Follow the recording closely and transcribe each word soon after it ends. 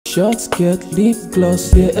Short skirt, lip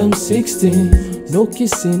gloss, yeah, I'm 16. No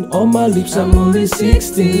kissing on my lips, I'm only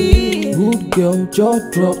 16. Good girl, jaw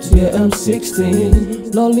dropped, yeah, I'm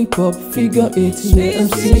 16. Lollipop, figure 8, yeah, I'm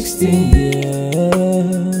 16. Yeah.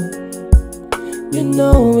 You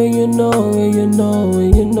know, and you know, and you know,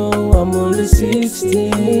 and you know, I'm only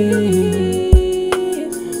 16.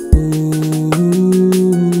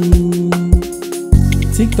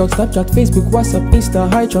 TikTok, Snapchat, Facebook, WhatsApp, Insta,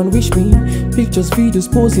 hi, try and wish me. Pictures,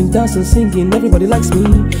 videos, posing, dancing, singing, everybody likes me.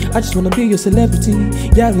 I just wanna be your celebrity.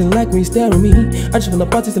 Yeah, they like me, stare at me. I just wanna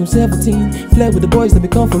party till I'm 17. Flirt with the boys that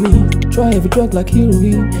become for me. Try every drug like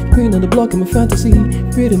heroin. Queen on the block in my fantasy.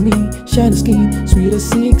 Pretty me, shiny skin, sweet as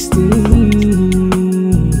 16.